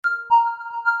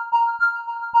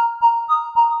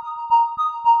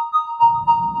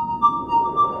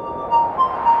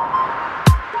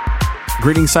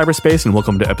Greetings, cyberspace, and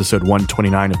welcome to episode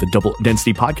 129 of the Double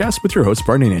Density podcast with your hosts,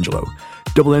 Brian and Angelo.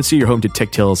 Double Density, your home to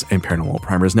tech tales and paranormal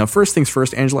primers. Now, first things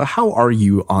first, Angela, how are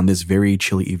you on this very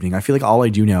chilly evening? I feel like all I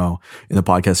do now in the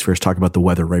podcast first talk about the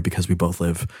weather, right? Because we both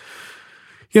live,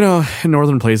 in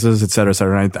northern places, et cetera, et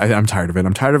cetera. And I'm tired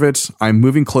of it. I'm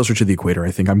moving closer to the equator. I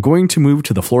think I'm going to move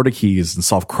to the Florida Keys and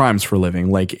solve crimes for a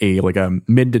living, like a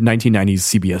mid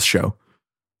 1990s CBS show.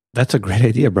 That's a great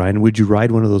idea, Brian. Would you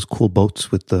ride one of those cool boats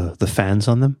with the fans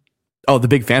on them? Oh, the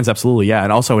big fans, absolutely, yeah.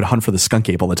 And also I would hunt for the skunk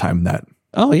ape all the time.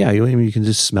 Oh, yeah, you can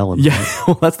just smell them. Yeah,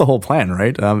 well, that's the whole plan,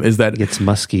 right? Is that it gets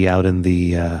musky out in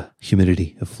the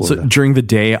humidity of Florida. So during the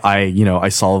day, I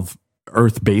solve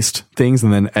Earth-based things,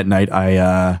 and then at night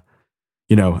I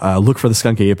look for the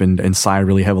skunk ape and sigh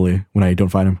really heavily when I don't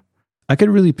find him. I could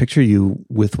really picture you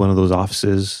with one of those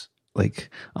offices, like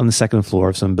on the second floor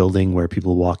of some building where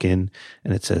people walk in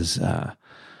and it says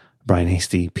Brian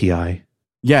Hasty, PI.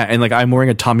 Yeah, and I'm wearing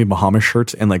a Tommy Bahama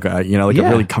shirt and a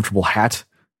really comfortable hat,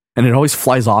 and it always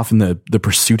flies off in the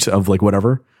pursuit of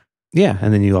whatever. Yeah,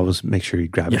 and then you always make sure you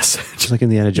grab it. Yes, just like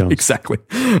Indiana Jones. Exactly.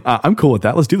 I'm cool with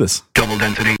that. Let's do this. Double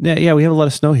density. Yeah, we have a lot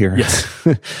of snow here. Yes,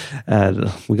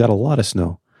 we got a lot of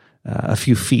snow, a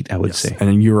few feet, I would say.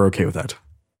 And you were okay with that.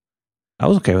 I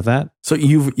was okay with that. So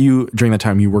you during that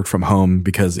time you worked from home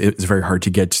because it's very hard to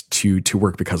get to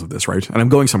work because of this, right? And I'm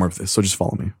going somewhere with this, so just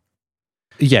follow me.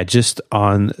 Yeah, just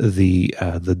on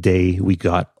the day we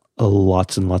got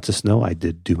lots and lots of snow, I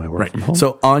did do my work from home.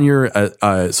 So on your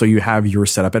so you have your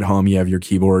setup at home, you have your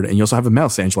keyboard, and you also have a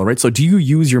mouse, Angela, right? So do you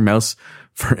use your mouse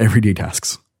for everyday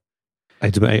tasks? I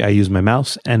do. I use my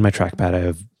mouse and my trackpad. I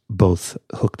have both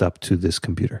hooked up to this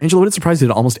computer. Angela, would it surprise you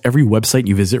that almost every website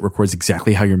you visit records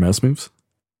exactly how your mouse moves?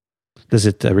 Does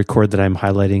it record that I'm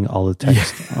highlighting all the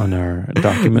text on our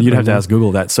document? You'd have to ask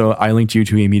Google that. So I linked you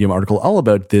to a Medium article all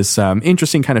about this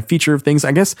interesting kind of feature of things.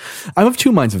 I guess I'm of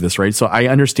two minds of this, right? So I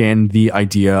understand the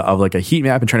idea of a heat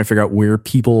map and trying to figure out where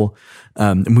people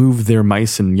move their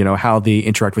mice and, how they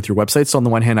interact with your website. So on the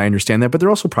one hand, I understand that, but there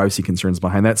are also privacy concerns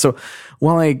behind that. So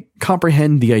while I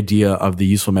comprehend the idea of the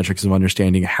useful metrics of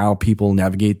understanding how people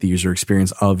navigate the user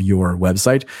experience of your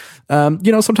website,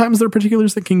 sometimes there are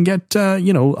particulars that can get,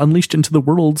 unleashed into the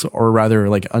world, or rather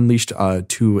unleashed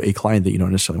to a client that you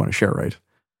don't necessarily want to share, right?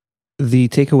 The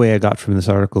takeaway I got from this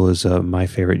article is my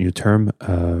favorite new term,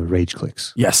 rage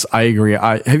clicks. Yes, I agree.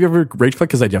 Have you ever rage clicked?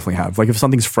 Because I definitely have. If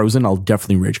something's frozen, I'll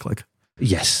definitely rage click.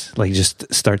 Yes,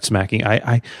 just start smacking.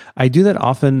 I do that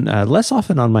often, less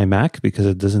often on my Mac because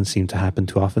it doesn't seem to happen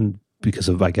too often because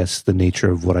of, I guess, the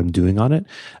nature of what I'm doing on it.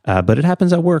 But it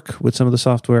happens at work with some of the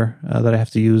software that I have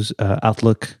to use.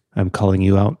 Outlook, I'm calling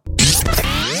you out.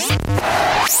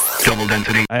 Double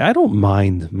density. I don't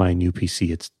mind my new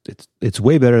PC. It's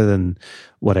way better than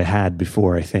what I had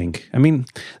before, I think. I mean,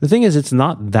 the thing is, it's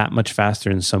not that much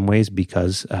faster in some ways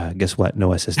because, guess what? No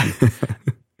SSD.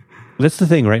 That's the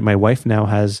thing, right? My wife now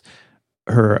has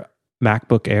her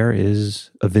MacBook Air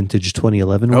is a vintage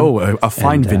 2011 one. Oh, a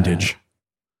fine vintage.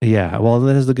 Yeah, well,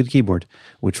 that has the good keyboard,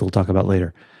 which we'll talk about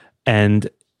later. And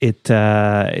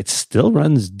it still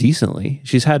runs decently.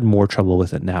 She's had more trouble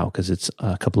with it now because it's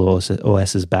a couple of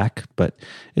OSs back, but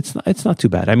it's not too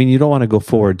bad. I mean, you don't want to go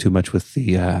forward too much with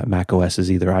the Mac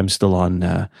OSs either. I'm still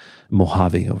on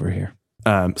Mojave over here.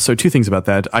 So two things about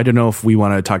that. I don't know if we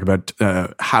want to talk about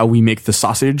how we make the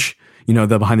sausage,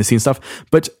 the behind the scenes stuff.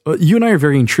 But you and I are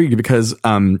very intrigued because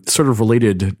sort of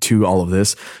related to all of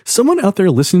this, someone out there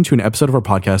listening to an episode of our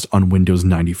podcast on Windows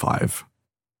 95.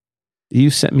 You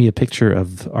sent me a picture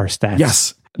of our stats.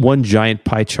 Yes. One giant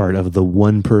pie chart of the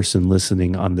one person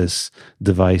listening on this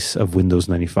device of Windows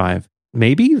 95.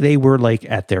 Maybe they were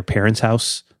at their parents'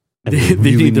 house and they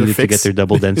really needed to get their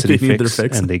double density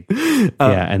fix. And they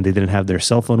didn't have their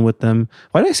cell phone with them.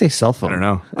 Why did I say cell phone?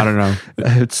 I don't know.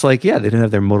 It's they didn't have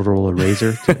their Motorola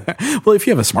Razr. Well, if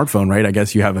you have a smartphone, right, I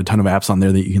guess you have a ton of apps on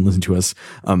there that you can listen to us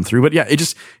through. But yeah, it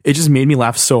just made me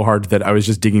laugh so hard that I was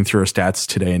just digging through our stats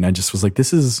today, and I just was like,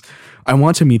 I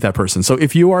want to meet that person. So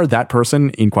if you are that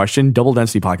person in question,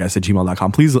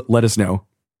 doubledensitypodcast@gmail.com, please let us know.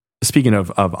 Speaking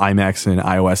of iMacs and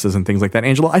iOSs and things like that,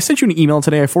 Angela, I sent you an email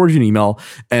today. I forwarded you an email,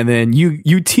 and then you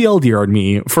TLDR'd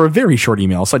me for a very short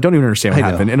email, so I don't even understand what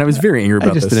happened, and I was very angry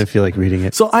about this. I just didn't feel like reading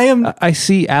it. So I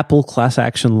see Apple class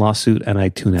action lawsuit, and I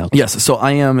tune out. Yes, so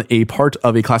I am a part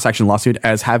of a class action lawsuit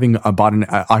as having bought an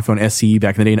iPhone SE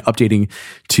back in the day and updating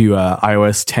to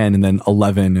iOS 10 and then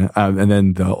 11, and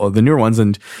then the newer ones.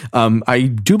 And I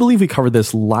do believe we covered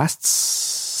this last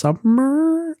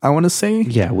summer. I want to say.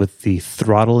 Yeah, with the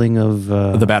throttling of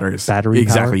The batteries. Battery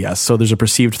exactly, power? yes. So there's a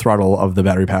perceived throttle of the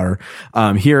battery power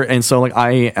here. And so like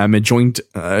I am a joinant.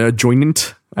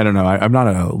 I don't know. I'm not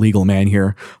a legal man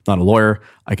here. I'm not a lawyer.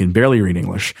 I can barely read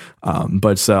English.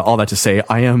 But all that to say,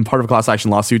 I am part of a class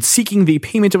action lawsuit seeking the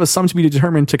payment of a sum to be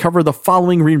determined to cover the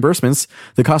following reimbursements: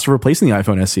 the cost of replacing the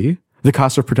iPhone SE, the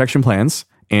cost of protection plans,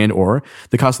 and or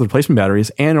the cost of the replacement batteries,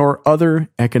 and or other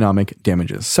economic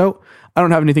damages. So I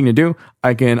don't have anything to do.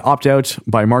 I can opt out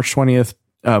by March 11th,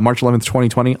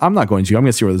 2020. I'm not going to. I'm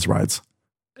going to see where this rides.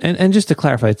 And just to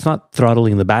clarify, it's not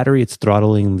throttling the battery, it's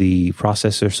throttling the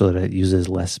processor so that it uses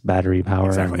less battery power.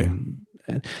 Exactly.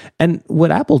 And what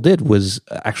Apple did was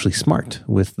actually smart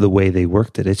with the way they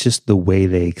worked it. It's just the way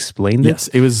they explained Yes,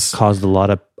 it was caused a lot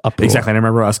of uproar. exactly. And I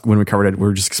remember us when we covered it, we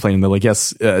were just explaining that, like,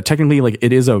 yes, technically, like,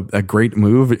 it is a great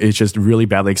move. It's just really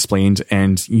badly explained,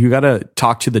 and you got to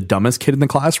talk to the dumbest kid in the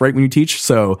class, right, when you teach.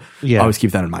 So always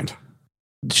keep that in mind.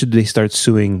 Should they start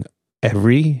suing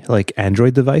every like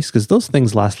Android device? Because those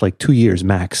things last like 2 years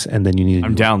max, and then you need.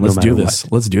 I'm down. Let's do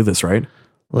this. Let's do this, right?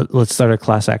 Let's start a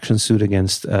class action suit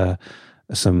against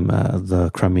some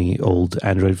the crummy old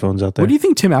Android phones out there. What do you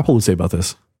think Tim Apple would say about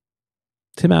this?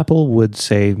 Tim Apple would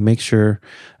say, make sure.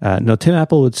 Tim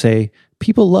Apple would say,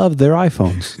 people love their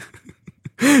iPhones.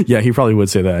 Yeah, he probably would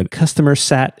say that. Customer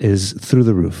sat is through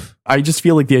the roof. I just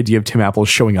feel like the idea of Tim Apple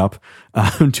showing up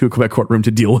to a Quebec courtroom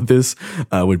to deal with this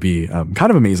would be kind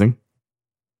of amazing.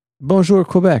 Bonjour,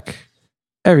 Quebec.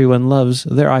 Everyone loves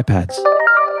their iPads.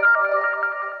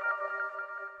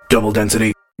 Double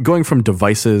density. Going from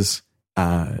devices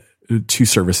to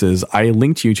services, I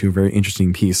linked you to a very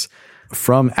interesting piece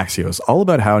from Axios, all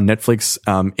about how Netflix,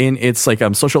 in its like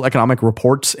social economic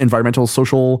reports, environmental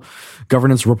social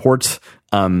governance reports,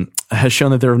 has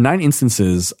shown that there are 9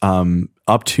 instances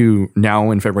up to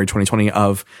now in February 2020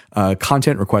 of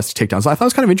content request takedowns. So I thought it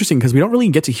was kind of interesting because we don't really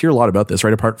get to hear a lot about this,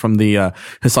 right? Apart from the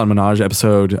Hassan Minhaj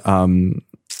episode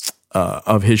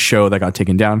of his show that got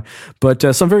taken down,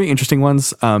 but some very interesting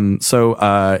ones. So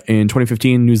in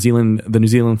 2015, the New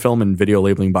Zealand Film and Video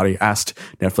Labeling Body asked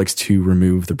Netflix to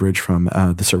remove the bridge from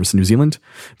the service in New Zealand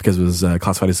because it was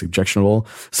classified as objectionable.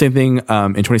 Same thing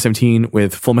in 2017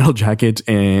 with Full Metal Jacket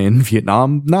in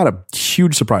Vietnam. Not a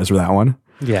huge surprise for that one.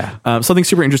 Yeah. Something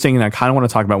super interesting and I kind of want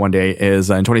to talk about one day is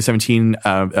in 2017,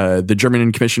 the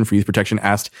German Commission for Youth Protection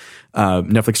asked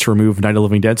Netflix to remove Night of the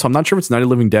Living Dead. So I'm not sure if it's Night of the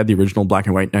Living Dead, the original black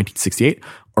and white 1968,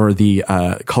 or the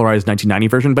colorized 1990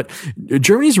 version. But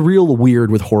Germany's real weird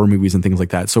with horror movies and things like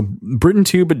that. So Britain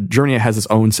too, but Germany has its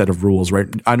own set of rules, right?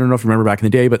 I don't know if you remember back in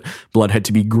the day, but blood had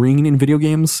to be green in video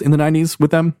games in the 90s with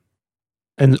them.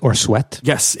 Or sweat.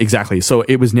 Yes, exactly. So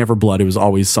it was never blood. It was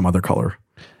always some other color.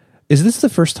 Is this the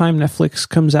first time Netflix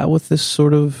comes out with this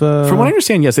sort of? From what I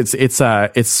understand, yes,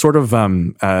 it's sort of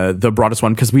the broadest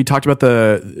one because we talked about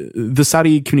the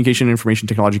Saudi Communication and Information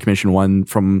Technology Commission one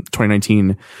from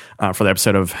 2019 for the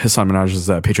episode of Hassan Minhaj's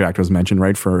Patriot Act was mentioned,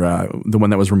 right, for the one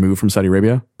that was removed from Saudi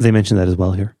Arabia. They mentioned that as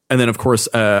well here. And then, of course,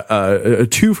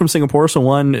 2 from Singapore. So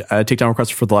 1 takedown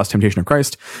request for The Last Temptation of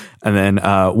Christ, and then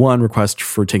 1 request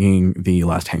for taking The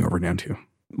Last Hangover down too.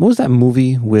 What was that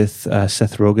movie with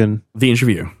Seth Rogen? The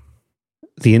Interview.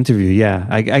 The Interview, yeah.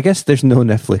 I guess there's no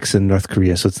Netflix in North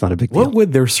Korea, so it's not a big deal. What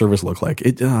would their service look like?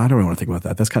 I don't really want to think about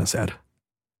that. That's kind of sad.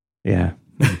 Yeah.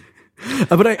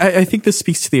 But I think this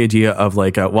speaks to the idea of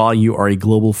like, while you are a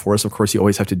global force, of course, you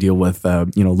always have to deal with,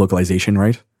 localization,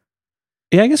 right?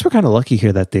 Yeah, I guess we're kind of lucky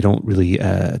here that they don't really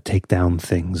take down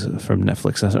things from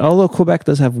Netflix. Although Quebec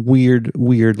does have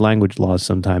weird language laws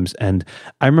sometimes. And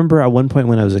I remember at one point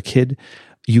when I was a kid,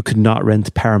 you could not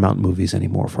rent Paramount movies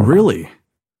anymore. For a while. Really?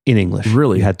 In English.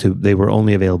 Really? You had to. They were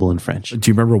only available in French. Do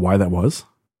you remember why that was?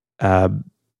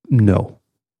 No.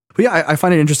 But yeah, I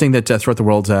find it interesting that throughout the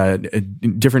world,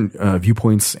 different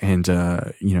viewpoints and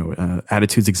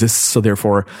attitudes exist. So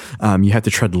therefore, you have to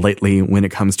tread lightly when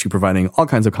it comes to providing all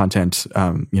kinds of content,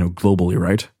 globally,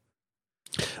 right?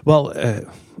 Well,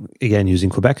 again,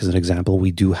 using Quebec as an example, we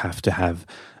do have to have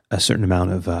a certain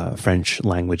amount of French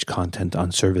language content on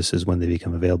services when they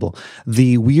become available.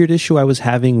 The weird issue I was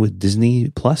having with Disney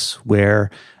Plus,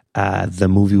 where the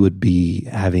movie would be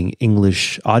having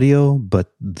English audio,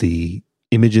 but the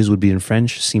images would be in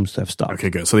French, seems to have stopped. Okay,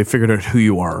 good. So they figured out who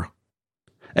you are.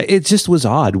 It just was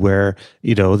odd where,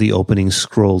 the opening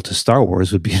scroll to Star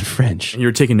Wars would be in French. And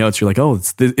you're taking notes. You're like, oh,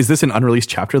 is this an unreleased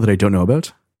chapter that I don't know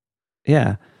about?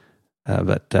 Yeah.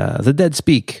 But the dead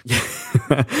speak.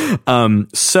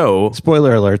 So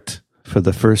spoiler alert for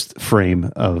the first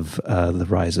frame of the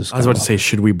Rise of Skywalker. I was about to say,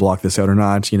 should we block this out or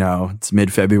not? It's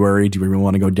mid-February. Do we really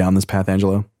want to go down this path,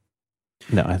 Angelo?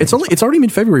 No, I think It's already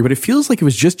mid-February, but it feels like it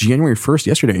was just January 1st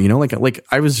yesterday. You know, like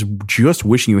I was just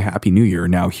wishing you a happy new year.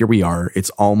 Now here we are. It's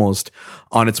almost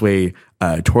on its way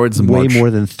towards way March. more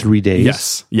than 3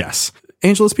 days. Yes.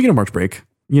 Angela, speaking of March break,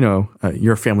 you know,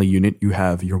 you're a family unit. You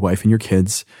have your wife and your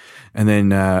kids. And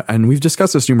then, and we've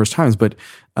discussed this numerous times, but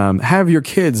have your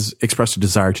kids expressed a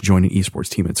desire to join an esports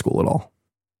team at school at all?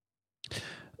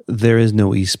 There is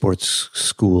no esports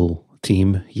school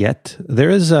team yet. There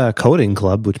is a coding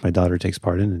club, which my daughter takes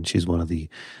part in, and she's one of the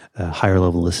higher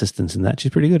level assistants in that.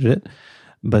 She's pretty good at it.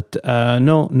 But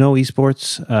no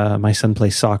esports. My son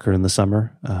plays soccer in the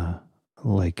summer,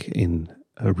 like in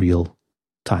a real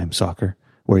time soccer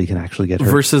where you can actually get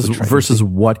hurt. Versus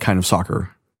what kind of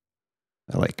soccer?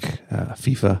 Like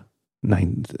FIFA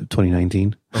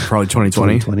 2019. Probably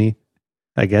 2020. 2020,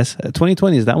 I guess.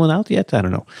 2020, is that one out yet? I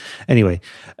don't know. Anyway,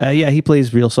 yeah, he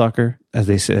plays real soccer, as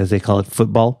they call it,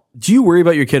 football. Do you worry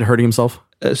about your kid hurting himself?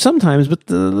 Sometimes, but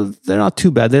they're not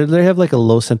too bad. They have like a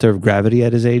low center of gravity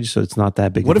at his age, so it's not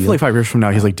that big. What if like 5 years from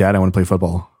now he's like, Dad, I want to play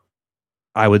football?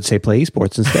 I would say play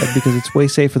esports instead because it's way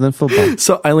safer than football.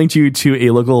 So I linked you to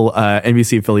a local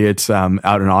NBC affiliate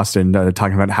out in Austin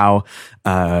talking about how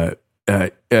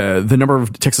the number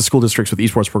of Texas school districts with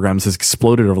esports programs has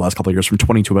exploded over the last couple of years from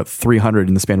 20 to about 300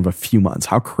 in the span of a few months.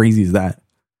 How crazy is that?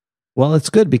 Well, it's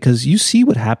good because you see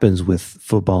what happens with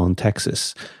football in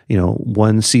Texas. You know,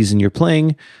 one season you're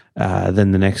playing,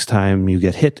 then the next time you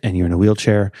get hit and you're in a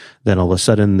wheelchair, then all of a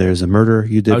sudden there's a murder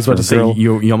you did. I was about to say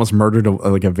you almost murdered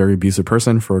a very abusive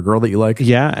person for a girl that you like.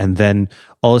 Yeah, and then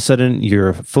all of a sudden you're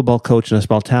a football coach in a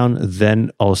small town.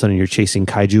 Then all of a sudden you're chasing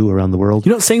kaiju around the world.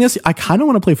 You know, saying this, I kind of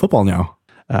want to play football now.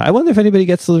 I wonder if anybody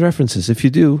gets those references. If you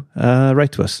do,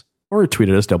 write to us. Or tweet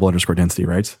at us, _density,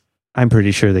 right? I'm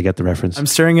pretty sure they get the reference. I'm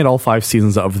staring at all 5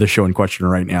 seasons of the show in question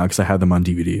right now because I have them on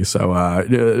DVD. So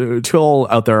to all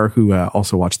out there who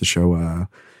also watch the show,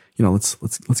 you know,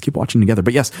 let's keep watching together.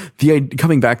 But yes,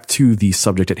 coming back to the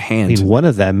subject at hand. I mean, one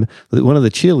of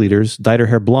the cheerleaders dyed her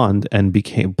hair blonde and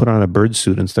put on a bird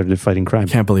suit and started fighting crime. I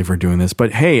can't believe we're doing this.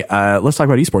 But hey, let's talk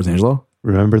about esports, Angelo.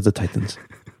 Remember the Titans.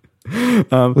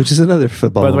 Which is another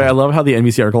football. By the way, I love how the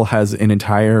NBC article has an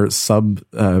entire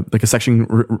like a section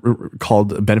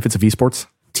called Benefits of Esports.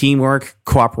 Teamwork,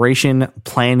 cooperation,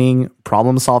 planning,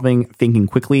 problem solving, thinking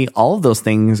quickly. All of those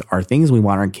things are things we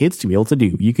want our kids to be able to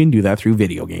do. You can do that through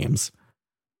video games.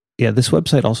 Yeah, this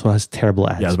website also has terrible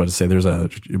ads. Yeah, I was about to say there's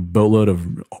a boatload of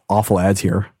awful ads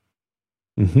here.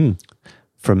 Mm-hmm.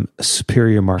 From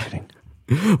Superior Marketing.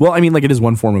 Well, I mean, like it is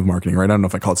one form of marketing, right? I don't know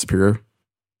if I call it superior.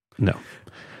 No.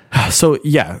 So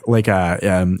yeah, like,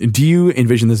 do you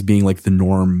envision this being like the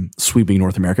norm sweeping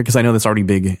North America? Because I know that's already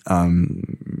big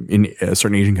in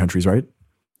certain Asian countries, right?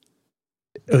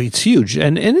 Oh, it's huge,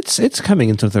 and it's coming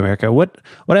into North America. What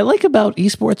I like about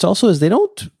esports also is they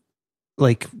don't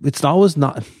like it's not always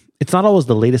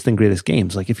the latest and greatest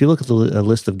games. Like if you look at the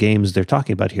list of games they're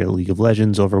talking about here, League of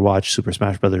Legends, Overwatch, Super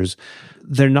Smash Brothers,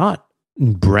 they're not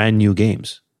brand new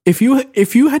games. If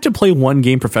you had to play one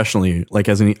game professionally, like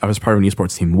as part of an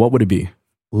esports team, what would it be?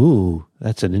 Ooh,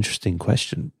 that's an interesting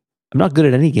question. I'm not good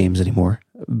at any games anymore,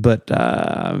 but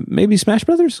maybe Smash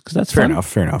Brothers because that's fair fun.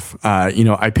 Fair enough. You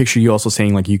know, I picture you also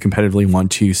saying like you competitively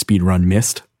want to speedrun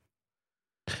Myst.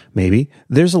 Maybe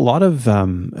there's a lot of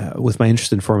with my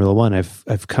interest in Formula One.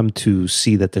 I've come to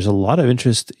see that there's a lot of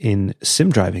interest in sim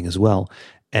driving as well.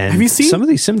 And have you seen some of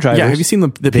these sim drivers? Yeah, have you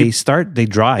seen they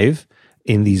drive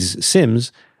in these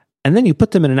sims. And then you put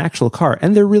them in an actual car,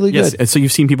 and they're really good. Yes, so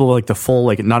you've seen people like the full,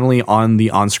 like not only on the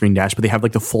on-screen dash, but they have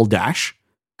like the full dash.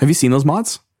 Have you seen those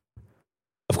mods?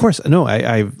 Of course, no.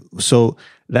 So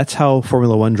that's how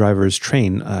Formula One drivers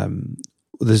train.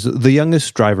 There's the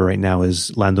youngest driver right now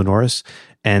is Lando Norris,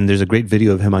 and there's a great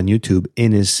video of him on YouTube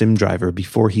in his sim driver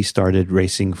before he started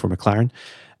racing for McLaren,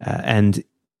 and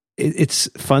it's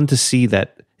fun to see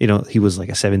that he was like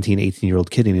a 17, 18-year-old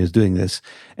kid and he was doing this,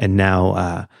 and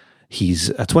now. He's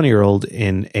a 20-year-old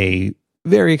in a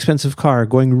very expensive car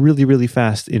going really, really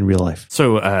fast in real life.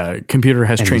 So computer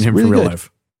has trained him for real life.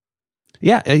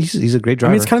 Yeah, he's a great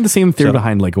driver. I mean, it's kind of the same theory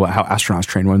behind like how astronauts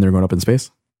train when they're going up in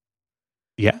space.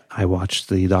 Yeah, I watched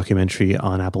the documentary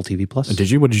on Apple TV Plus. Did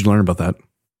you? What did you learn about that?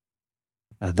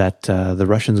 That the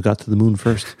Russians got to the moon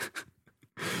first.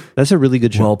 That's a really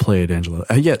good show. Well played, Angela.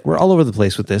 Yeah, we're all over the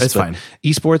place with this. It's fine.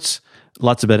 Esports,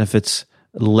 lots of benefits.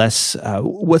 Less.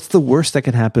 What's the worst that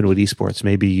can happen with esports?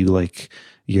 Maybe you like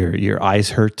your eyes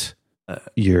hurt,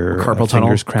 your carpal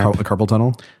fingers tunnel, cramp. Carpal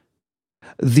tunnel.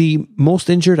 The most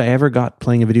injured I ever got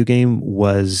playing a video game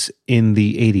was in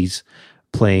the 80s,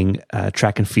 playing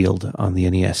track and field on the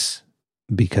NES.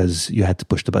 because you had to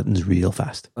push the buttons real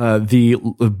fast. The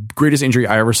greatest injury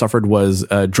I ever suffered was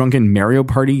a drunken Mario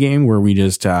Party game where we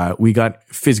just we got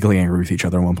physically angry with each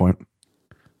other at one point.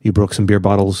 You broke some beer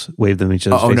bottles, waved them at each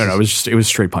other's faces. No, it was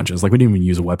straight punches. Like we didn't even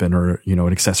use a weapon or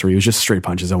an accessory. It was just straight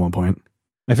punches at one point.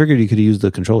 I figured you could use the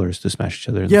controllers to smash each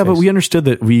other in the face. But we understood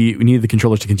that we needed the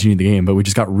controllers to continue the game, but we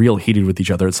just got real heated with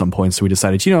each other at some point. So we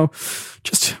decided,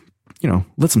 just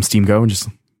let some steam go and just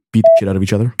beat the shit out of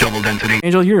each other. Double Density.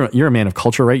 Angel, you're a man of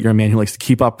culture, right? You're a man who likes to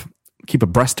keep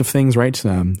abreast of things, right?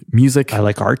 Music. I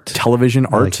like art. Television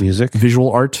art. I like music.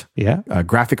 Visual art. Yeah.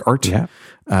 Graphic art. Yeah.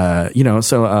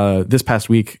 So this past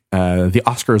week, the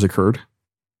Oscars occurred.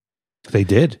 They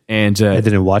did. And I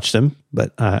didn't watch them,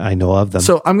 but I know of them.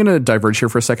 So I'm going to diverge here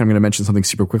for a second. I'm going to mention something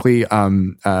super quickly. You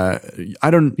won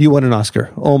an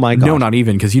Oscar. Oh my God. No, not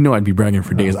even, because I'd be bragging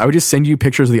for days. I would just send you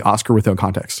pictures of the Oscar without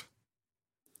context.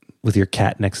 With your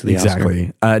cat next to the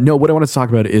exactly. Oscar. No, what I wanted to talk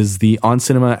about is the On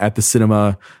Cinema at the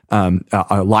Cinema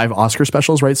live Oscar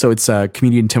specials, right? So it's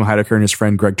comedian Tim Heidecker and his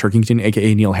friend Greg Turkington,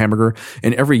 aka Neil Hamburger,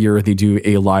 and every year they do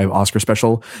a live Oscar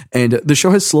special. And the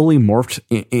show has slowly morphed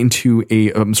into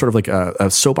a sort of like a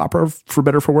soap opera, for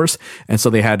better or for worse. And so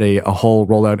they had a whole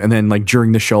rollout, and then like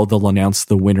during the show they'll announce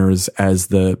the winners as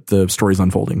the story's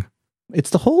unfolding.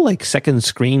 It's the whole like second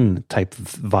screen type of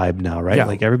vibe now, right? Yeah.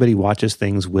 Like everybody watches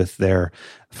things with their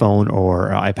phone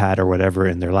or iPad or whatever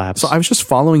in their laps. So I was just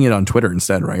following it on Twitter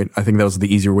instead, right? I think that was the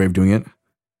easier way of doing it.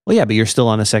 Well, yeah, but you're still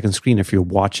on a second screen if you're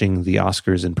watching the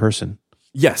Oscars in person.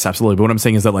 Yes, absolutely. But what I'm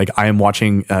saying is that like I am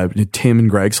watching Tim and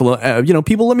Greg. So,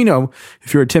 people let me know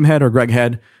if you're a Tim head or Greg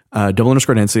head,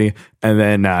 _density. And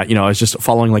then, I was just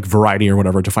following like Variety or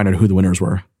whatever to find out who the winners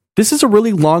were. This is a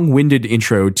really long-winded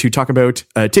intro to talk about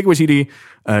Taika Waititi,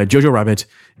 Jojo Rabbit,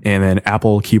 and then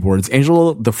Apple keyboards.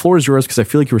 Angelo, the floor is yours because I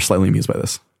feel like you were slightly amused by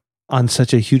this. On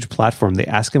such a huge platform, they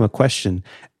ask him a question,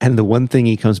 and the one thing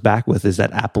he comes back with is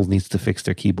that Apple needs to fix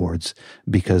their keyboards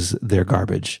because they're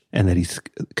garbage, and that he's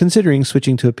considering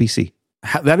switching to a PC.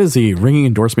 That is a ringing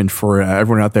endorsement for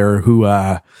everyone out there who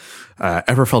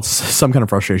ever felt some kind of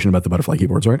frustration about the butterfly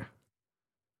keyboards, right?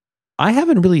 I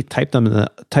haven't really typed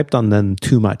on them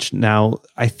too much. Now,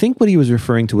 I think what he was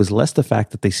referring to was less the fact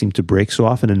that they seem to break so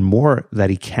often and more that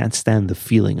he can't stand the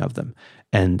feeling of them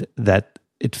and that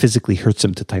it physically hurts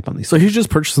him to type on these. So he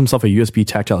just purchased himself a USB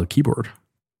tactile keyboard.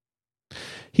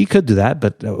 He could do that,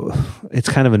 but it's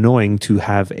kind of annoying to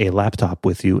have a laptop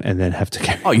with you and then have to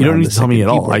carry. Oh, you don't need to tell me at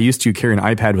all. keyboard. I used to carry an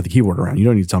iPad with a keyboard around. You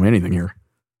don't need to tell me anything here.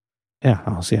 Yeah,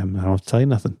 I'll see. I don't have to tell you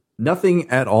nothing. Nothing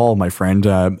at all, my friend.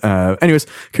 Anyways,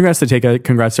 congrats to Taika.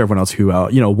 Congrats to everyone else who,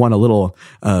 won a little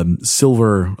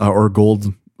silver or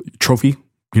gold trophy,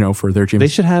 for their team. They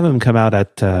should have him come out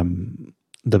at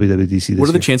WWDC this year. What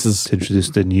are the chances to introduce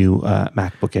the new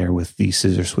MacBook Air with the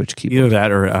scissor switch keyboard? Either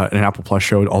that or an Apple Plus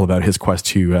show all about his quest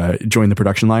to join the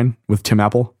production line with Tim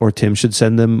Apple. Or Tim should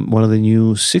send them one of the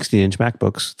new 60-inch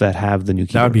MacBooks that have the new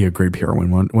keyboard. That would be a great PR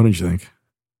win. What did you think?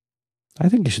 I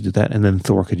think you should do that, and then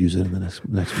Thor could use it in the next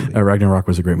movie. Ragnarok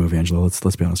was a great movie, Angela.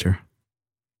 Let's be honest here.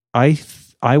 I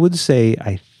would say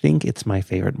I think it's my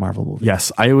favorite Marvel movie.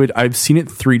 Yes, I would. I've seen it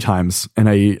 3 times, and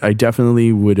I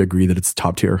definitely would agree that it's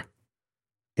top tier.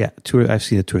 Yeah, I've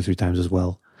seen it 2 or 3 times as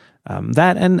well.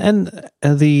 That and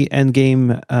the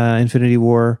Endgame, Infinity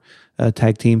War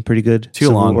tag team, pretty good.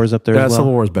 Civil War's up there as well.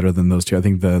 Civil War is better than those two. I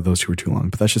think those two are too long,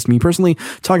 but that's just me personally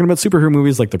talking about superhero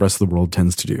movies like the rest of the world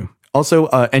tends to do. Also,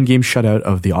 Endgame shut out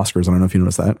of the Oscars. I don't know if you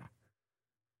noticed that.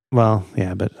 Well,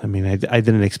 yeah, but I mean, I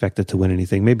didn't expect it to win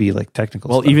anything. Maybe like technical.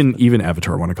 Well, stuff, even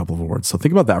Avatar won a couple of awards, so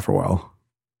think about that for a while.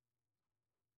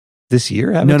 This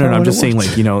year, Avatar no. I'm just saying,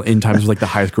 like, in times of like the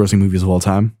highest grossing movies of all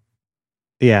time.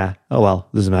 Yeah. Oh well,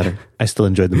 doesn't matter. I still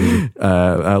enjoyed the movie.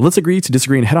 Let's agree to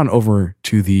disagree and head on over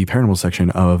to the paranormal section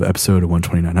of episode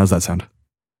 129. How's that sound?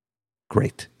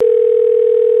 Great.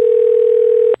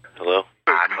 Hello?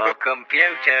 I'm a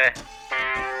computer.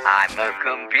 I'm a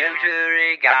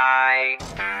computer guy.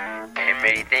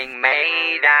 Everything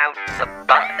made out of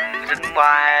buttons and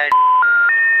wires.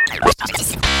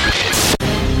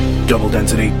 Double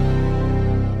Density.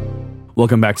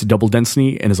 Welcome back to Double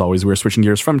Density, and as always, we're switching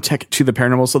gears from tech to the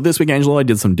paranormal. So this week, Angelo, I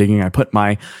did some digging. I put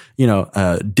my,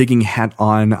 digging hat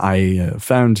on. I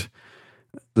found...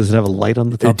 Does it have a light on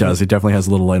the top? It does. It definitely has a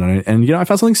little light on it. And, I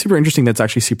found something super interesting that's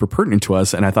actually super pertinent to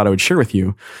us, and I thought I would share with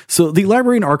you. So the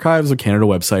Library and Archives of Canada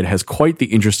website has quite the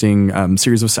interesting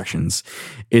series of sections.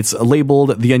 It's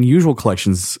labeled the Unusual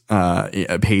Collections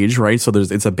page, right? So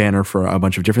it's a banner for a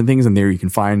bunch of different things, and there you can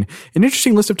find an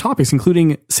interesting list of topics,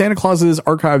 including Santa Claus's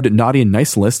archived naughty and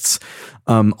nice lists,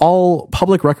 all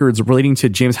public records relating to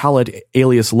James Howlett,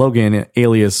 alias Logan,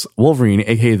 alias Wolverine,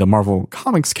 aka the Marvel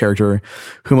Comics character,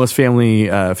 who most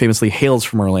famously hails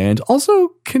from our land, also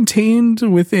contained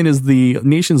within is the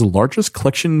nation's largest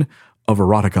collection of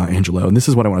erotica, Angelo. And this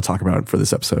is what I want to talk about for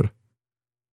this episode.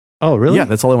 Oh, really? Yeah,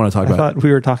 that's all I want to talk about. I thought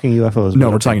we were talking UFOs. No,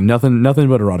 we're talking nothing but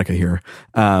erotica here.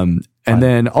 And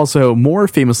then also more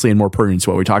famously and more pertinent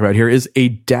to what we talk about here is a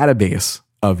database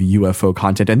of UFO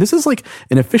content. And this is like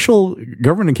an official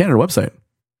government in Canada website.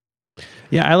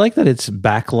 Yeah, I like that it's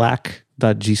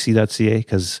backlac.gc.ca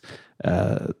because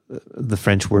the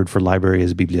French word for library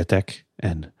is bibliothèque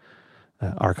and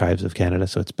Archives of Canada.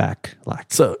 So it's backlac.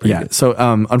 So, yeah. Good. So,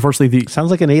 unfortunately, sounds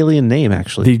like an alien name,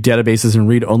 actually. The database is in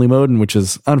read only mode, which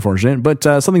is unfortunate. But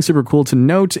something super cool to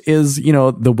note is,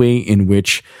 the way in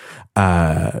which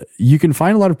you can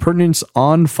find a lot of pertinent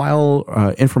on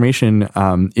file information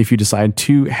if you decide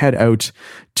to head out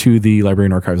to the Library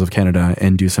and Archives of Canada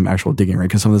and do some actual digging, right?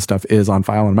 Because some of the stuff is on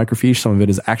file on microfiche. Some of it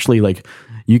is actually like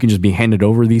you can just be handed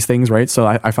over these things, right? So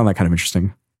I found that kind of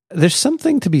interesting. There's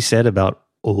something to be said about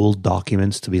old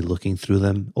documents, to be looking through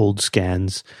them, old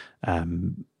scans.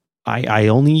 I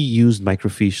only used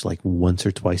microfiche like once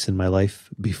or twice in my life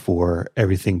before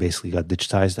everything basically got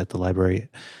digitized at the library.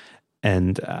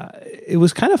 And it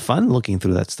was kind of fun looking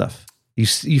through that stuff.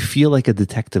 You feel like a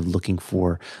detective looking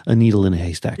for a needle in a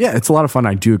haystack. Yeah, it's a lot of fun.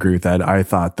 I do agree with that. I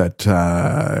thought that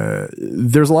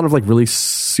there's a lot of like really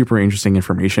super interesting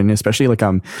information, especially like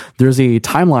there's a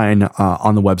timeline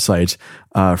on the website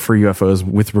for UFOs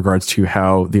with regards to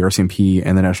how the RCMP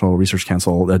and the National Research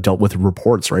Council dealt with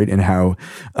reports, right, and how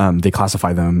they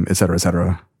classify them, et cetera, et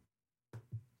cetera.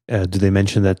 Do they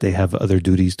mention that they have other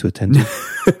duties to attend to?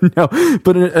 No,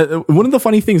 but one of the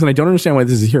funny things, and I don't understand why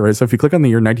this is here, right? So if you click on the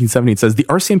year 1970, it says the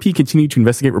RCMP continued to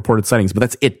investigate reported sightings, but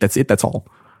that's it. That's all.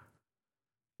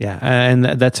 Yeah, and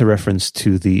that's a reference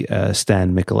to the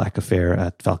Stan Michalak affair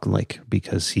at Falcon Lake,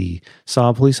 because he saw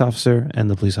a police officer and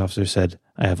the police officer said,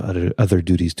 I have other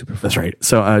duties to perform. That's right.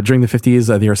 So during the 50s,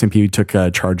 the RCMP took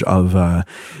charge of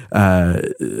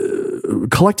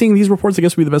collecting these reports. I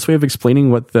guess would be the best way of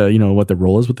explaining what the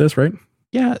role is with this, right?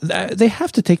 Yeah, they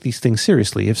have to take these things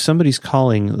seriously. If somebody's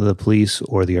calling the police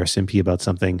or the RCMP about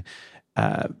something,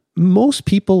 most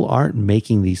people aren't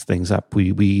making these things up.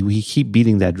 We keep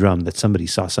beating that drum that somebody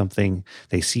saw something,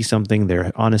 they see something,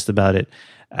 they're honest about it.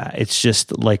 It's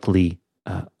just likely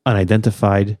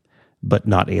unidentified, but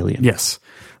not alien. Yes.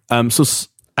 So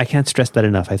I can't stress that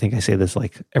enough. I think I say this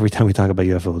like every time we talk about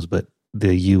UFOs, but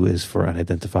the U is for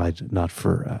unidentified, not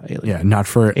for alien. Yeah, not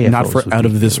for AFOs out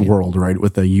of this alien. world, right?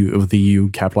 With the U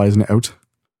capitalizing out.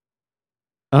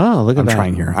 Oh, look at that! I'm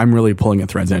trying here. I'm really pulling at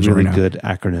threads, Angela, really right now. good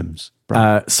acronyms.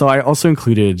 So I also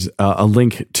included a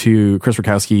link to Chris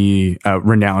Rakowski,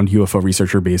 renowned UFO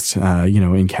researcher based,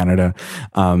 in Canada,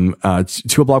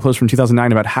 to a blog post from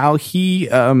 2009 about how he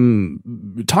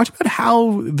talked about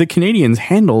how the Canadians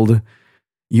handled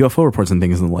UFO reports and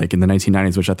things in the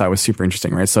 1990s, which I thought was super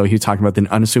interesting, right? So he talked about an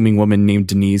unassuming woman named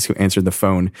Denise who answered the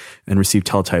phone and received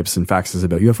teletypes and faxes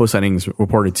about UFO sightings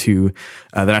reported to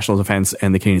the National Defense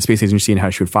and the Canadian Space Agency, and how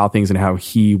she would file things and how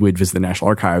he would visit the National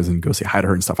Archives and go say hi to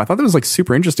her and stuff. I thought that was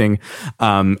super interesting.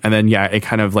 And then, it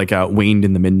kind of waned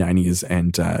in the mid 90s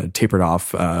and tapered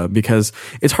off because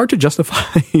it's hard to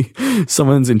justify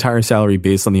someone's entire salary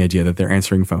based on the idea that they're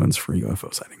answering phones for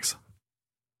UFO sightings.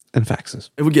 And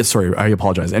faxes. I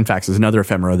apologize. And faxes, another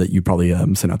ephemera that you probably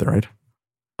sent out there, right?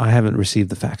 I haven't received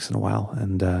the fax in a while,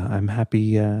 and I'm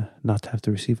happy not to have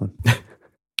to receive one.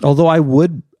 Although I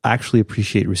would actually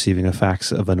appreciate receiving a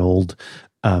fax of an old,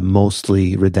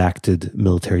 mostly redacted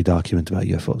military document about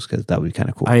UFOs, because that would be kind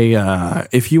of cool.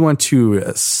 If you want to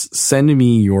send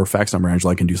me your fax number,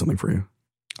 Angela, I can do something for you.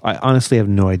 I honestly have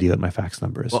no idea what my fax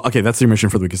number is. Well, okay, that's your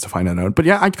mission for the week, is to find that out. But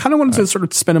yeah, I kind of wanted to sort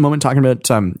of spend a moment talking about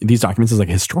these documents as like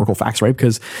historical facts, right?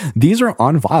 Because these are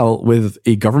on file with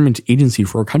a government agency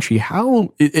for a country.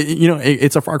 How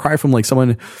it's a far cry from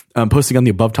someone posting on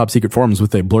the above top secret forums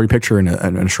with a blurry picture and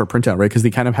a short printout, right? Because they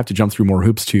kind of have to jump through more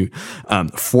hoops to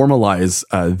formalize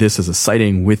this as a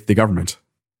sighting with the government.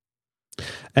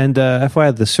 And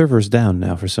FYI, the server's down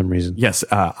now for some reason. Yes,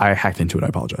 I hacked into it. I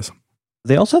apologize.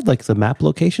 They also have the map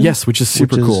location. Yes, which is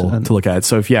super cool to look at.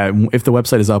 So if the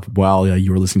website is up while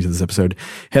you were listening to this episode,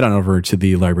 head on over to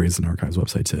the Libraries and Archives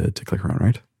website to click around,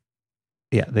 right?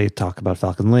 Yeah, they talk about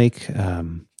Falcon Lake.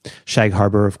 Shag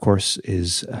Harbor, of course,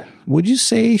 is... would you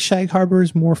say Shag Harbor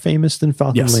is more famous than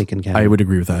Falcon Lake in Canada? I would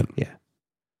agree with that. Yeah.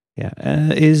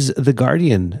 Is the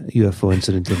Guardian UFO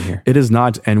incident in here? It is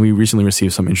not, and we recently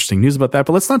received some interesting news about that,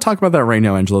 but let's not talk about that right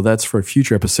now, Angelo. That's for a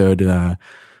future episode,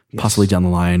 possibly down the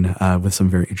line, with some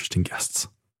very interesting guests.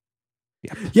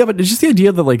 Yeah, but it's just the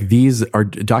idea that like these are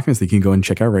documents that you can go and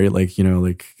check out, right? Like,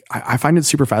 like I find it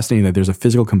super fascinating that there's a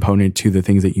physical component to the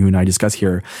things that you and I discuss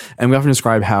here. And we often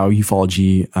describe how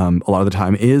ufology, a lot of the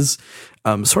time is,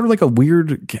 sort of like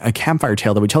a campfire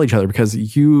tale that we tell each other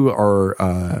because you are,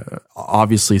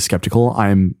 obviously skeptical.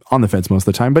 I'm on the fence most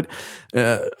of the time, but,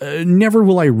 never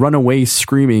will I run away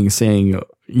screaming saying,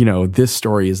 this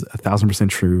story is 1,000%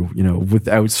 true,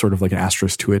 without sort of like an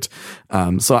asterisk to it.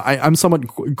 So I'm somewhat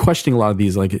questioning a lot of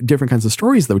these like different kinds of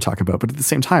stories that we talk about, but at the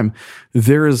same time,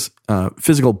 there's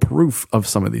physical proof of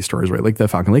some of these stories, right? Like the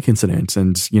Falcon Lake incident,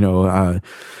 and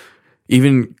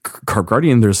even Carp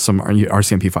Guardian. There's some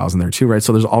RCMP files in there too, right?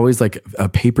 So there's always like a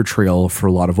paper trail for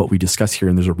a lot of what we discuss here,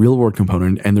 and there's a real world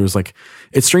component. And there's like,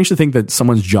 it's strange to think that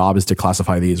someone's job is to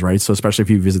classify these, right? So especially if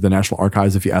you visit the National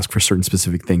Archives, if you ask for certain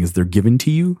specific things, they're given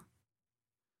to you.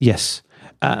 Yes.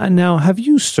 Now, have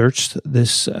you searched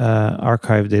this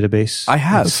archive database? I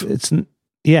have. It's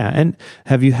yeah. And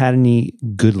have you had any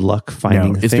good luck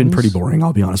finding things? It's been pretty boring,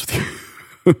 I'll be honest with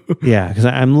you. Yeah, because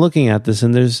I'm looking at this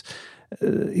and there's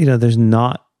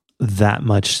not that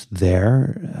much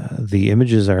there. The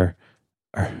images are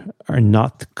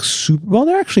not super, well,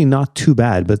 they're actually not too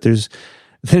bad, but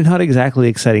they're not exactly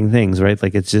exciting things, right?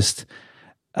 Like it's just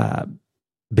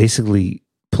basically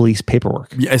police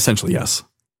paperwork. Yeah, essentially, yes.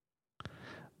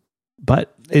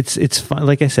 But it's fun.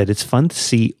 Like I said, it's fun to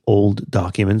see old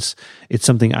documents. It's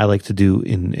something I like to do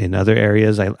in other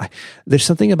areas. There's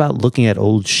something about looking at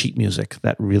old sheet music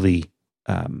that really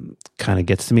kind of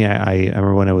gets to me. I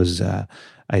remember when I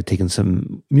had taken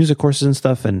some music courses and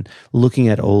stuff, and looking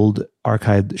at old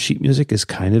archived sheet music is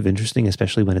kind of interesting,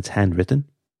 especially when it's handwritten.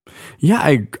 Yeah,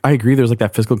 I agree. There's like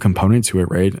that physical component to it,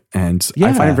 right? And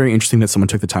I find it very interesting that someone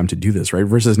took the time to do this, right?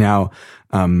 Versus now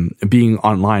being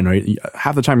online, right?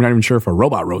 Half the time you're not even sure if a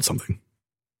robot wrote something.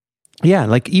 Yeah,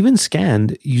 like even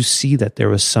scanned, you see that there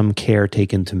was some care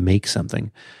taken to make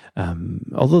something.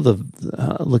 Although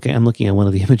I'm looking at one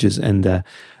of the images, and the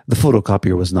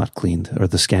photocopier was not cleaned, or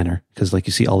the scanner, because like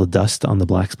you see all the dust on the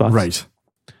black spots, right,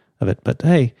 of it. But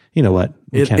hey, you know what?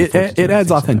 It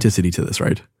adds authenticity to this,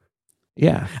 right?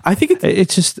 Yeah, I think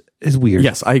it's weird.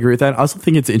 Yes, I agree with that. I also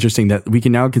think it's interesting that we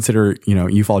can now consider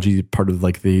ufology part of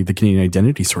like the Canadian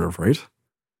identity, sort of, right?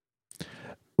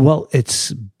 Well,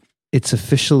 it's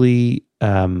officially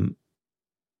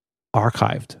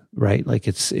archived, right? Like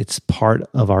it's part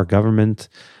of our government,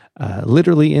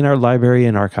 literally in our library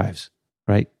and archives,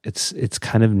 right? It's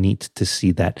kind of neat to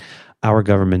see that our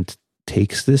government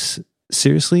takes this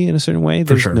seriously in a certain way.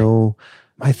 There's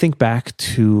I think back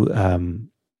to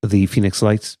the Phoenix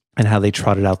Lights and how they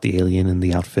trotted out the alien and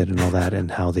the outfit and all that, and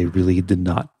how they really did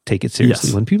not take it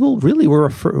seriously when people really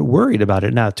were worried about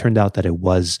it. Now it turned out that it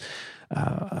was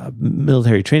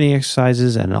military training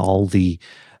exercises, and all the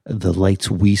lights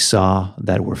we saw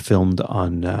that were filmed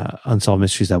on Unsolved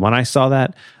Mysteries. That when I saw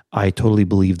that, I totally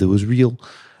believed it was real.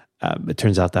 It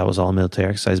turns out that was all military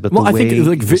exercise, but the way it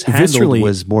was handled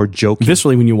was more joking.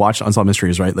 Viscerally, when you watch Unsolved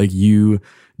Mysteries, right, like you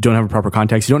don't have a proper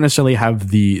context. You don't necessarily have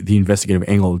the investigative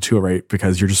angle to it, right?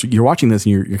 Because you're watching this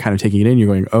and you're kind of taking it in. You're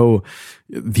going, oh,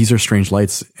 these are strange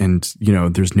lights, and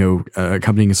there's no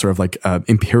accompanying sort of like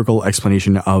empirical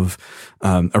explanation of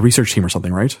a research team or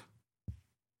something, right?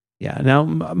 Yeah. Now,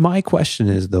 my question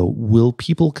is, though, will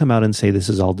people come out and say this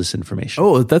is all disinformation?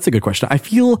 Oh, that's a good question. I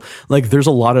feel like there's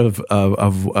a lot of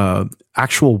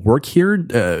actual work here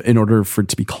in order for it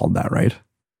to be called that, right?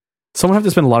 Someone have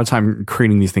to spend a lot of time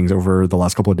creating these things over the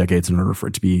last couple of decades in order for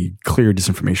it to be clear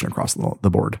disinformation across the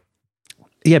board.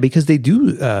 Yeah, because they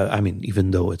do. Even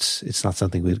though it's not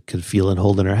something we could feel and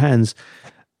hold in our hands,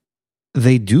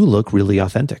 they do look really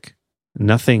authentic.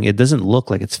 It doesn't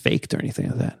look like it's faked or anything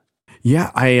like that.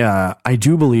 Yeah, I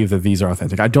do believe that these are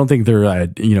authentic. I don't think they're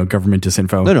government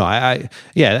disinfo.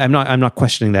 No, I'm not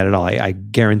questioning that at all. I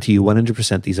guarantee you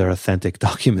 100% these are authentic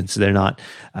documents. They're not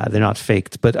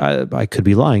faked. But I could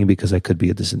be lying because I could be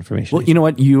a disinformation. Well, you know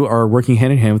what? You are working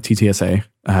hand in hand with TTSA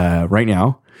right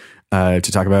now to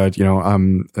talk about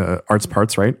arts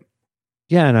parts, right?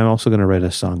 Yeah, and I'm also going to write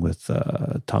a song with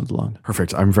Tom DeLonge.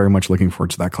 Perfect. I'm very much looking forward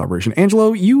to that collaboration.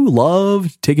 Angelo, you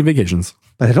love taking vacations.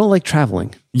 But I don't like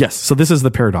traveling. Yes, so this is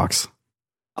the paradox.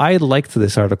 I liked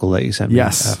this article that you sent me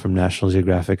from National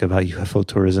Geographic about UFO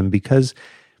tourism because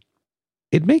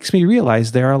it makes me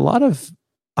realize there are a lot of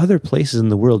other places in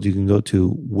the world you can go to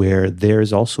where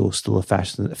there's also still a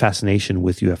fascination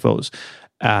with UFOs.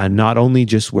 Not only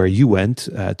just where you went,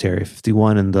 to Area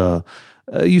 51, and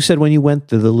you said when you went,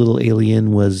 the little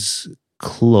alien was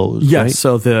closed. Yes, right?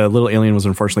 so the Little Alien was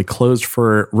unfortunately closed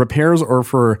for repairs or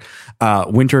for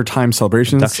winter time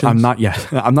celebrations.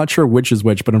 Productions? I'm not sure which is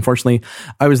which, but unfortunately,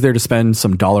 I was there to spend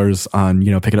some dollars on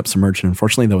picking up some merch, and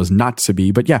unfortunately, that was not to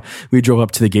be. But yeah, we drove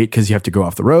up to the gate because you have to go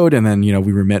off the road, and then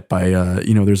we were met by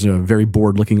there's a very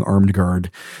bored looking armed guard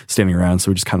standing around,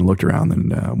 so we just kind of looked around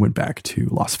and went back to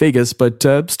Las Vegas, but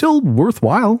still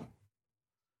worthwhile.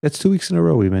 That's 2 weeks in a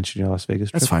row we mentioned your Las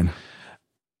Vegas trip. That's fine.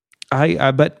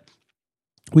 But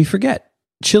we forget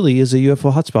Chile is a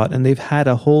UFO hotspot, and they've had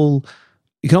a whole.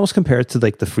 You can almost compare it to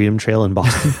like the Freedom Trail in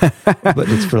Boston, but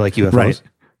it's for like UFOs. Right.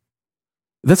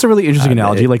 That's a really interesting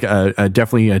analogy.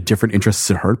 Definitely a different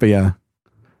interests at heart, but yeah.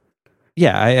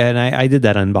 Yeah, I did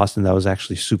that in Boston. That was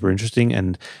actually super interesting,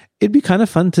 and it'd be kind of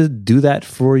fun to do that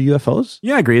for UFOs.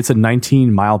 Yeah, I agree. It's a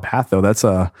 19-mile path, though. That's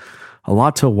a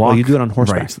lot to walk. Well, you do it on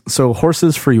horseback. Right. So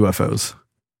horses for UFOs.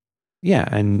 Yeah,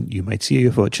 and you might see a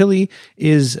UFO. Chile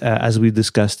is, as we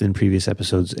discussed in previous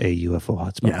episodes, a UFO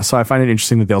hotspot. Yeah, so I find it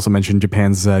interesting that they also mentioned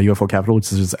Japan's UFO capital,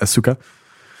 which is Asuka.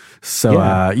 So,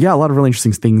 a lot of really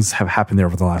interesting things have happened there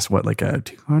over the last,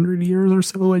 200 years or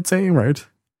so, I'd say, right?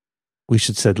 We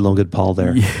should said Logan Paul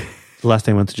there. Yeah. The last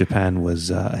time I went to Japan was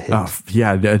a hit. Oh,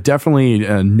 yeah, definitely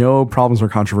no problems or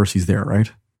controversies there,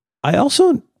 right? I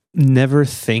also never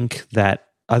think that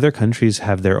other countries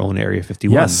have their own Area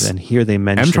 51s, yes. And here they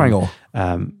mention M Triangle.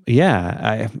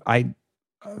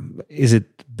 Is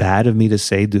it bad of me to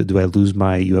say? Do I lose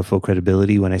my UFO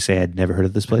credibility when I say I'd never heard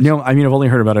of this place? No, I mean I've only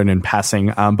heard about it in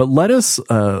passing. But let us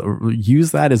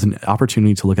use that as an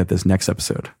opportunity to look at this next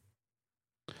episode.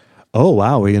 Oh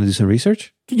wow, we're going to do some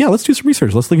research? Yeah, let's do some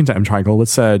research. Let's look into M Triangle.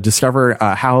 Let's discover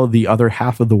how the other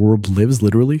half of the world lives,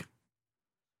 literally.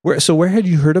 Where had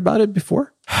you heard about it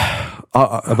before?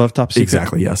 Above Top Secret?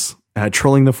 Exactly, yes.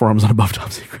 Trolling the forums on Above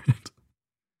Top Secret.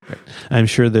 Right. I'm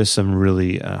sure there's some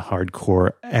really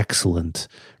hardcore, excellent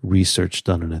research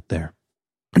done on it there.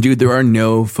 Dude, there are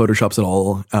no Photoshops at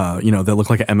all. They look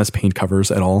like MS Paint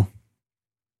covers at all.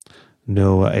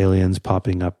 No aliens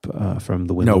popping up from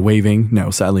the window. No waving. No,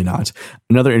 sadly not.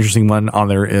 Another interesting one on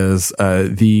there is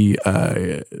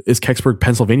Kecksburg,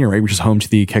 Pennsylvania, right, which is home to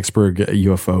the Kecksburg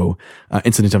UFO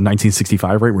incident of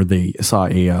 1965, right, where they saw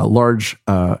a large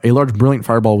brilliant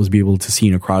fireball was able to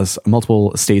seen across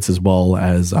multiple states as well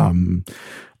as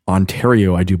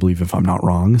Ontario, I do believe, if I'm not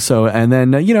wrong. So, and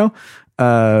then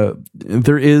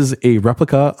there is a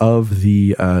replica of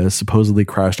the supposedly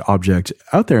crashed object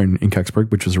out there in Kecksburg,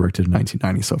 which was erected in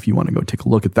 1990. So if you want to go take a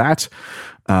look at that,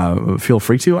 feel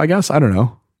free to, I guess. I don't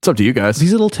know. It's up to you guys.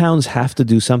 These little towns have to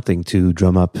do something to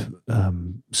drum up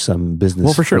some business.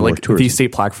 Well, for sure. Like tourism. the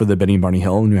state plaque for the Benny and Barney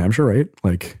Hill in New Hampshire, right?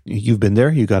 Like you've been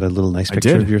there. You got a little nice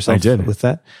picture of yourself with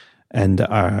that. And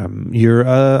your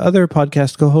other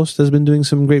podcast co-host has been doing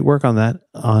some great work on that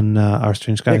on Our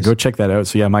Strange Skies. Yeah, go check that out.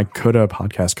 So yeah, my Coda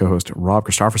podcast co-host, Rob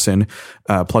Christofferson,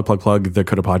 plug, the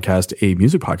Coda podcast, a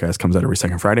music podcast, comes out every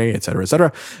second Friday, et cetera, et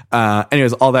cetera.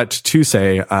 Anyways, all that to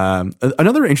say,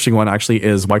 another interesting one actually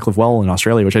is Wycliffe Well in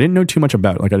Australia, which I didn't know too much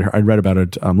about. Like I read about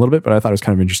it a little bit, but I thought it was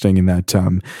kind of interesting in that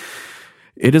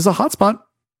it is a hotspot.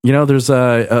 There's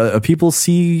people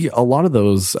see a lot of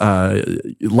those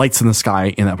lights in the sky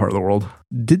in that part of the world.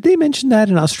 Did they mention that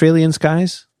in Australian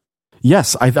skies?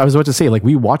 Yes, I was about to say, like,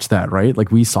 we watched that, right?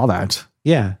 Like, we saw that.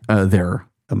 Yeah. There.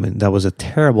 I mean, that was a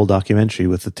terrible documentary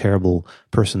with a terrible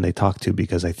person they talked to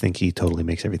because I think he totally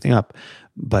makes everything up.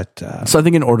 But so I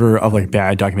think in order of like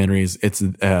bad documentaries, it's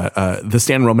the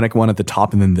Stan Romanek one at the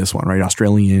top and then this one, right?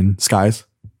 Australian skies.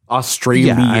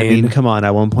 Australian. Yeah, I mean, come on.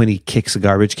 At one point, he kicks a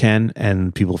garbage can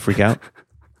and people freak out.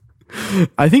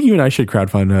 I think you and I should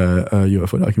crowdfund a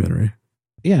UFO documentary.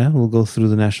 Yeah, we'll go through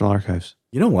the National Archives.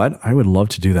 You know what? I would love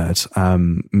to do that.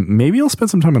 Maybe I'll spend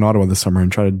some time in Ottawa this summer and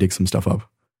try to dig some stuff up.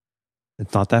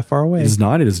 It's not that far away. It is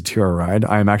not. It is a 2-hour ride.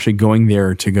 I'm actually going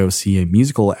there to go see a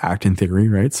musical act in theory,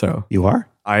 right? So you are?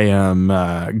 I am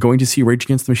going to see Rage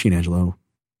Against the Machine, Angelo.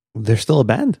 They're still a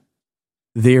band.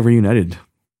 They are reunited.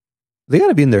 They got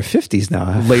to be in their 50s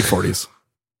now. Late 40s.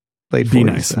 Late 40s. Be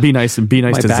nice. Be nice and be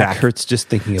nice My to back Zach. hurts just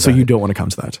thinking about it. So you don't want to come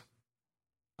to that.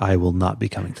 I will not be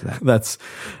coming to that. That's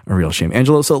a real shame.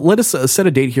 Angelo, so let us set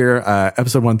a date here.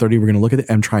 Episode 130, we're going to look at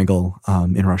the M Triangle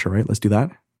in Russia, right? Let's do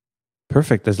that.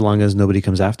 Perfect, as long as nobody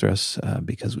comes after us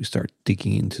because we start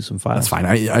digging into some files. That's fine.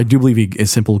 I do believe a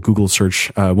simple Google search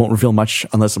won't reveal much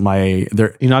unless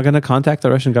You're not going to contact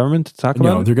the Russian government to talk about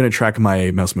it? No, they're going to track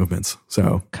my mouse movements. So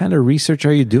what kind of research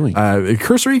are you doing?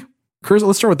 Cursory.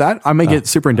 Let's start with that. I may get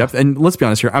super in depth. And let's be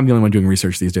honest here, I'm the only one doing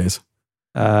research these days.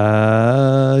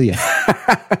 Yeah.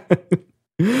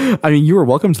 I mean, you are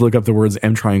welcome to look up the words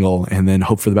M Triangle and then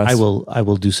hope for the best. I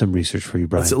will do some research for you,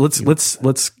 Brian.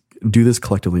 Let's do this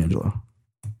collectively, Angelo.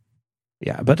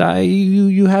 Yeah, but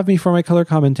you have me for my color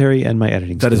commentary and my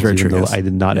editing. That is skills, very true. even though Yes. I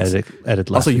did not Yes. edit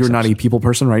last Also, you're week's not a episode. people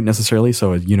person, right? Necessarily.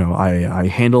 So, I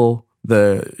handle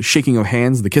the shaking of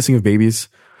hands, the kissing of babies.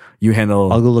 You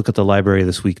handle. I'll go look at the library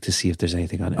this week to see if there's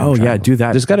anything on it. Oh, yeah, do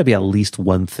that. There's got to be at least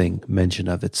one thing mention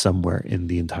of it somewhere in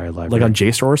the entire library. like on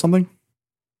JSTOR or something.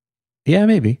 Yeah,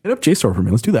 maybe. Hit up JSTOR for me.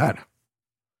 Let's do that.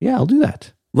 Yeah, I'll do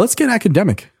that. Let's get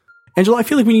academic. Angela, I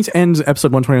feel like we need to end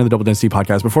episode 120 of the Double Density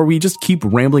podcast before we just keep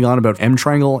rambling on about M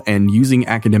Triangle and using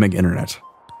academic internet.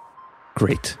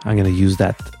 Great. I'm going to use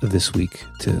that this week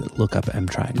to look up M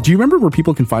Triangle. Do you remember where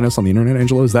people can find us on the internet,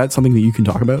 Angela? Is that something that you can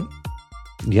talk about?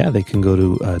 Yeah, they can go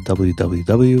to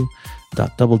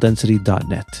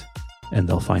www.doubledensity.net and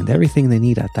they'll find everything they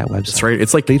need at that website. That's right.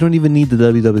 It's like, They don't even need the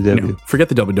www. no, forget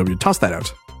the www. Toss that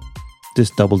out.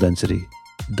 Just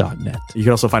doubledensity.net. You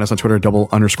can also find us on Twitter,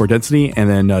 double_density, and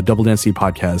then Double Density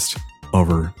Podcast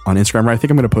over on Instagram. Right? I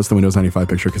think I'm going to post the Windows 95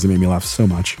 picture because it made me laugh so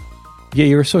much. Yeah,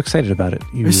 you were so excited about it.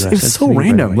 You, It's sent it so to me right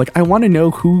random. away. Like, I want to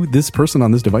know who this person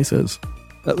on this device is.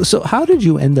 So how did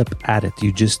you end up at it?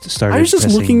 You just started. I was just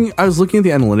pressing- I was looking at the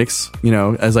analytics,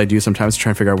 as I do sometimes, to try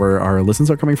and figure out where our listens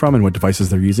are coming from and what devices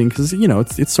they're using, because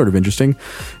it's sort of interesting.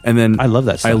 And then I love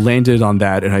that I stuff. landed on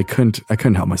that, and I couldn't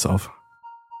help myself.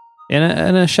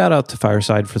 And a shout out to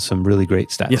Fireside for some really great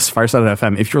stats. Yes,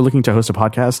 Fireside.fm. If you're looking to host a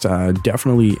podcast,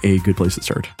 definitely a good place to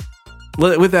start.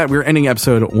 With that, we're ending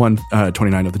episode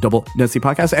 129 of the Double Density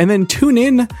Podcast. And then tune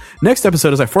in next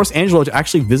episode as I force Angelo to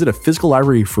actually visit a physical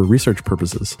library for research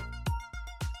purposes.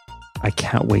 I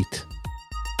can't wait.